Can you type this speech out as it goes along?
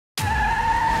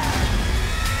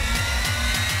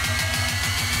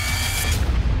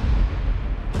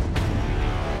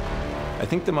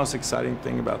think the most exciting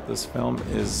thing about this film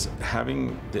is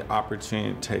having the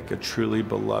opportunity to take a truly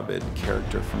beloved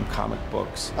character from comic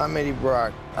books. I'm Eddie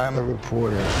Brock. I'm a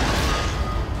reporter.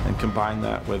 And combine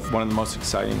that with one of the most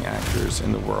exciting actors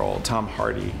in the world, Tom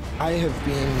Hardy. I have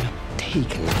been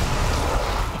taken.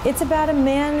 It's about a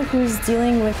man who's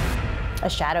dealing with a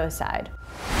shadow side.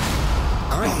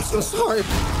 I am so sorry.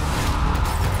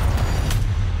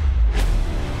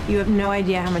 You have no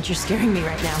idea how much you're scaring me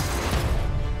right now.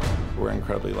 We're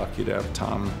incredibly lucky to have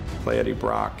Tom play Eddie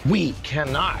Brock. We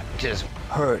cannot just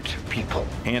hurt people.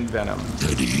 And Venom.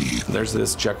 Eddie. There's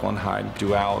this Jekyll and Hyde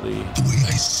duality. The way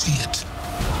I see it,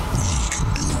 we can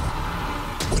do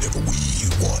whatever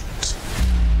we want.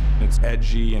 It's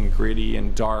edgy and gritty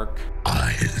and dark.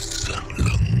 Eyes,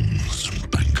 lungs,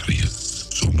 pancreas,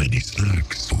 so many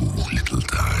snacks, so little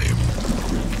time.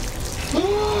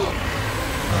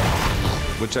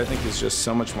 Which I think is just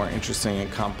so much more interesting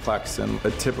and complex than a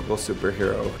typical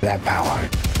superhero. That power,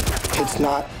 it's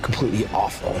not completely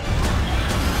awful.